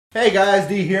Hey guys,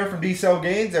 D here from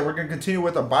DCELGamez, and we're going to continue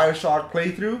with a Bioshock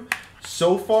playthrough.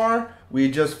 So far,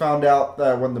 we just found out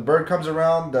that when the bird comes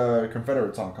around, the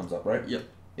Confederate song comes up, right? Yep.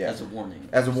 Yeah. As a warning.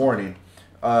 As a warning.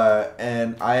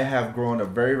 And I have grown a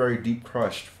very, very deep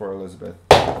crush for Elizabeth.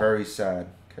 Very sad,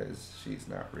 because she's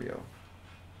not real.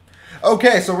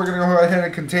 Okay, so we're going to go ahead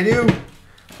and continue.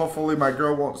 Hopefully my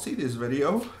girl won't see this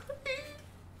video.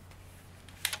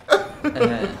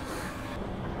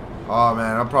 Oh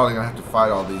man, I'm probably gonna have to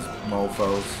fight all these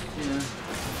mofos. Yeah.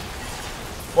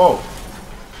 Whoa.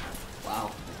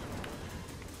 Wow.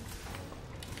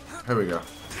 Here we go.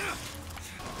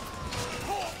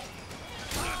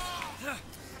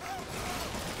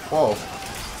 Whoa.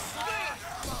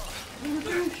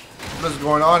 What is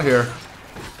going on here?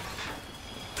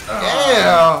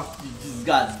 Yeah. You just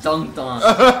got dunked on.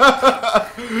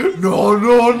 No,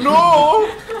 no,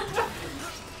 no.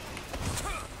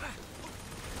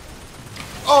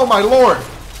 Oh my lord!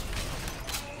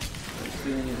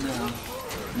 Doing it now.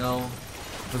 No.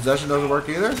 Possession doesn't work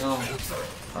either? No.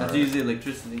 Have to use the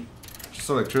electricity. Just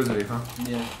electricity, huh?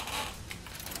 Yeah.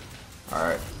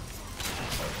 Alright.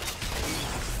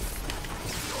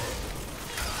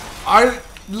 I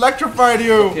electrified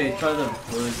you! Okay, try the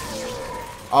birds.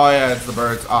 Oh yeah, it's the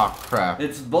birds. Oh crap.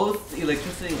 It's both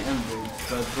electricity and birds,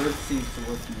 but birds seems to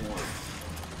work more.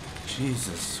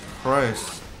 Jesus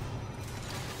Christ.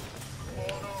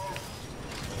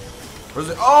 Where's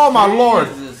it? Oh my lord!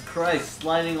 Jesus Christ,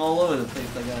 sliding all over the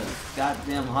place like a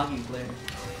goddamn hockey player.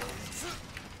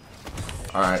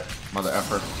 Alright, mother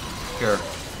effer. Here,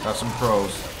 got some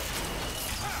pros.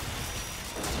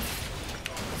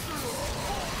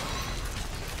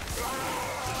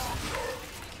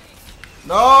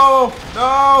 No!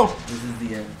 No! This is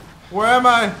the end. Where am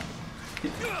I?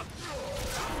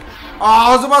 Oh,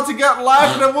 I was about to get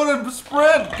lashed and I wouldn't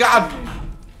sprint! God!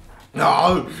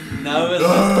 No! Now is the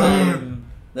time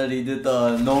that he did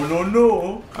the no.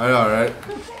 I know, right?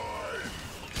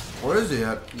 Where is he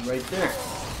at? Right there.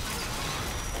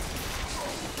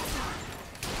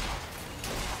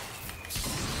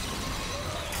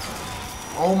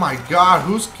 Oh my god,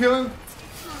 who's killing?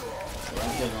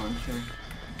 Rocket launcher.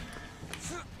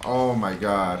 Oh my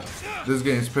god. This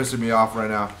game's pissing me off right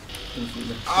now.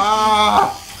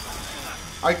 Ah!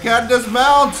 I can't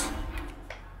dismount!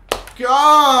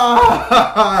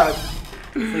 God!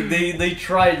 Like they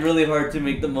tried really hard to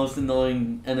make the most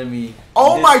annoying enemy.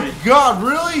 Oh my god,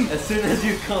 really? As soon as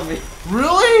you come in.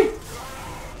 Really?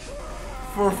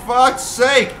 For fuck's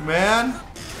sake, man.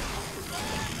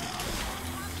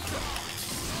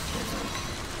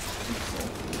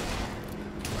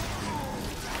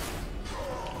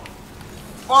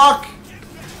 Fuck!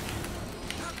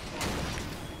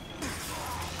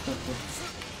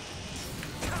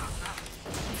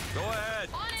 Go ahead.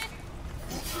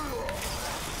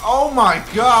 Oh my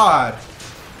god!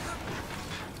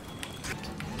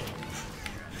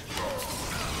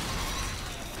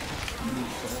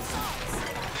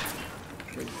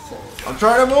 I'm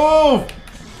trying to move!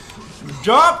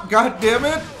 Jump! God damn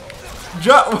it!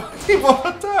 Jump! He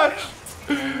won't touch!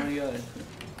 Oh my god.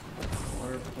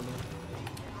 Water puddle.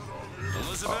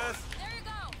 Elizabeth? There you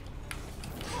go.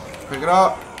 Pick it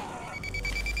up!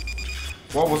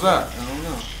 What was that? I don't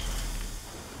know.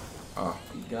 Oh.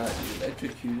 You got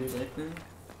electrocuted, I think.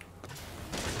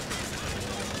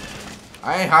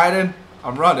 I ain't hiding.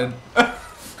 I'm running.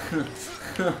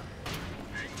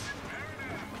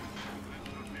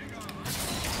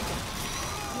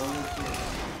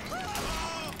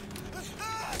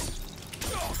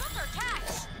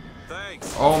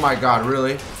 Thanks. Oh my god,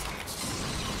 really?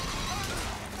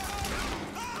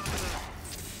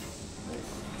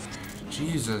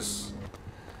 Jesus.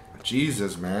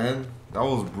 Jesus, man. That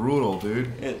was brutal,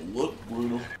 dude. It looked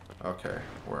brutal. Okay,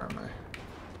 where am I?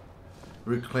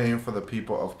 Reclaim for the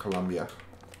people of Colombia.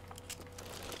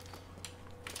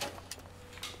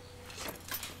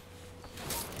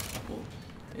 Oh,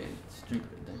 yeah, it's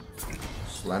stupid then.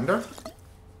 Slender?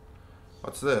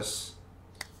 What's this?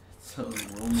 It's a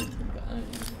Roman guy.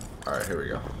 Alright, here we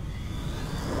go.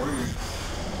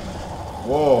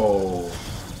 Whoa.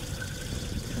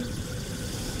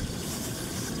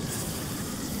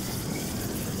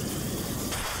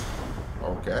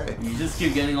 Okay. You just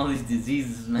keep getting all these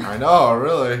diseases, man. I know,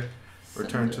 really.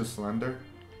 Return to Slender.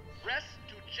 Press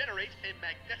to generate a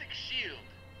magnetic shield.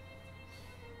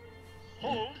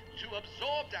 Hold to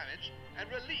absorb damage and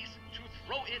release to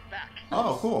throw it back.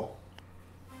 Oh, cool.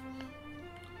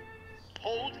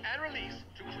 Hold and release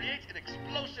to create an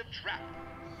explosive trap.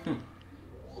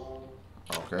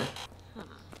 Okay.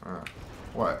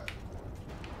 What?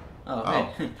 Oh,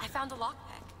 Oh. hey. I found a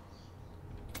lockpick.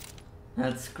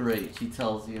 That's great. She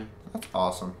tells you. That's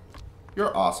awesome.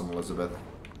 You're awesome, Elizabeth.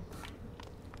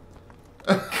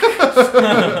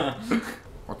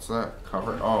 What's that?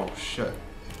 Cover? Oh, shit.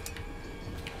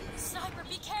 Sniper,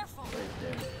 be careful. Right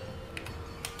there.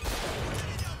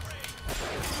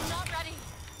 Not ready.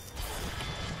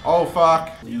 Oh,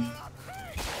 fuck. Please.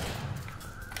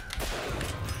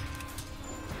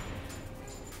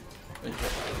 Right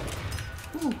there.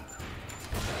 Whew.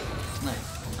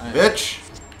 Nice. Alright. Bitch!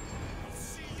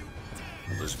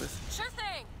 Elizabeth. Sure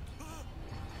thing.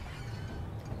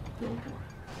 Go.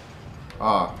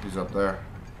 Ah, he's up there.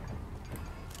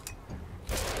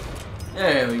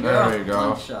 There we go. There we go.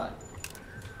 One shot.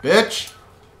 Bitch!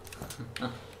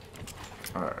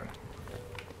 Alright.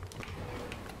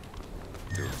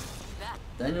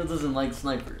 Daniel doesn't like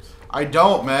snipers. I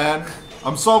don't, man.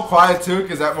 I'm so quiet too,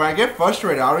 because when I get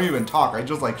frustrated, I don't even talk. I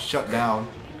just like shut down.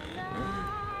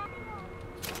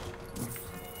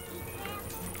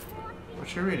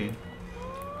 What's she reading?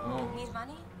 Oh. Need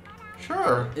money?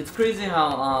 Sure. It's crazy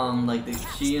how like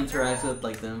she interacts with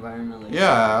like the environment. Like,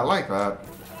 Yeah, I like that.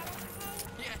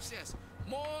 Yes, yes.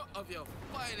 More of your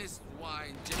finest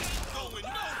wine.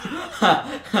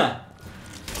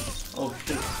 Oh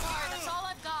shit. Fire, that's all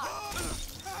I've got.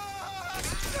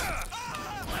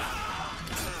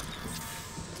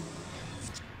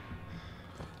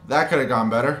 That could have gone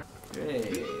better.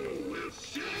 Great.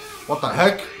 What the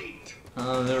heck?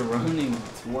 They're running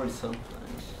towards something.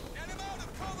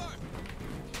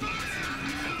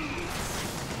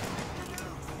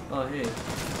 Oh hey.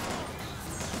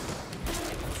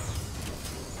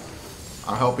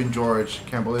 I'm helping George.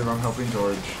 Can't believe I'm helping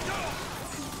George.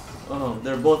 Oh,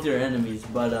 they're both your enemies,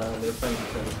 but they're fighting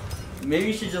each other. Maybe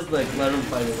you should just like let them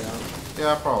fight it out.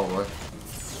 Yeah, probably.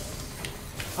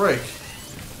 Break.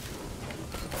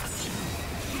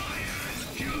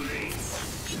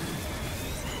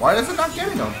 Why is it not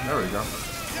getting them? There we go. All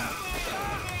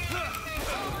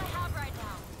I have right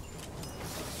now.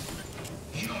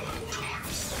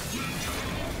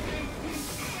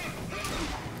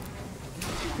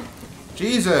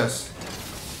 Jesus.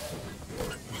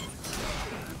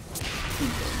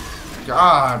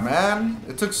 God, man.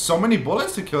 It took so many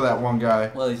bullets to kill that one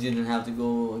guy. Well, at least you didn't have to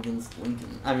go against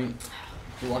Lincoln. I mean,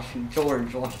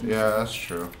 George Washington. Yeah, that's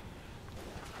true.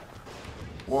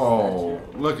 Whoa,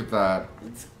 look at that.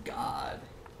 It's God.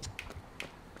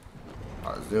 All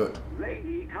right, let's do it.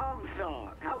 Lady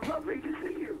Comstock, how lovely to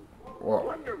see you. Whoa.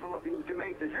 Wonderful of you to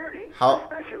make the journey, How-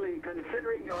 especially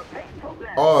considering your painful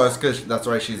death. Oh, it's because that's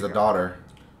right. She's a daughter.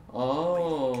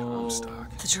 Oh.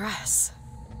 The dress.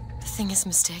 The thing has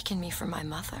mistaken me for my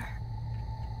mother.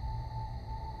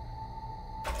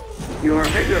 Your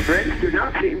fingerprints do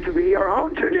not seem to be your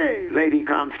own today, Lady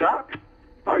Comstock.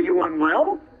 Are you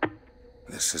unwell?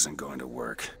 This isn't going to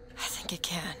work. I think it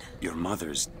can. Your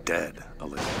mother's dead,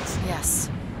 Elizabeth. Yes.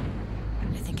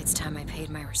 I think it's time I paid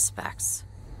my respects.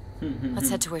 Let's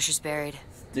head to where she's buried.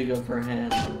 Stick up her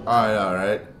hand. All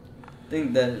right. I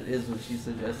think that is what she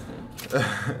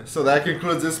suggested. So that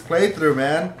concludes this playthrough,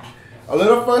 man. A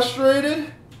little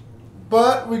frustrated,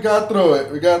 but we got through it.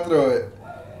 We got through it.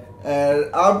 And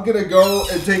I'm gonna go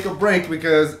and take a break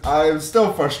because I'm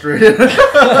still frustrated.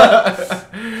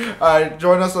 Alright,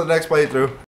 join us on the next playthrough.